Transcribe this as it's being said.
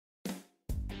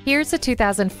Here's a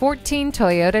 2014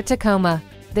 Toyota Tacoma.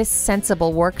 This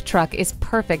sensible work truck is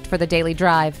perfect for the daily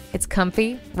drive. It's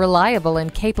comfy, reliable,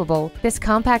 and capable. This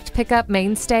compact pickup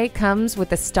mainstay comes with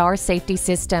the Star safety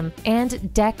system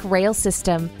and deck rail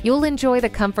system. You'll enjoy the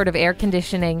comfort of air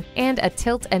conditioning and a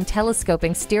tilt and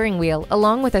telescoping steering wheel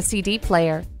along with a CD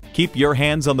player. Keep your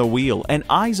hands on the wheel and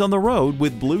eyes on the road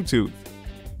with Bluetooth.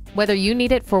 Whether you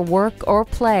need it for work or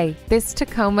play, this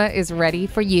Tacoma is ready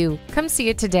for you. Come see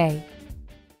it today.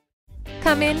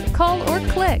 Come in, call, or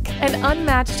click. An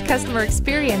unmatched customer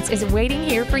experience is waiting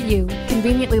here for you.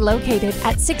 Conveniently located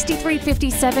at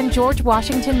 6357 George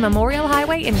Washington Memorial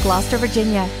Highway in Gloucester,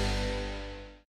 Virginia.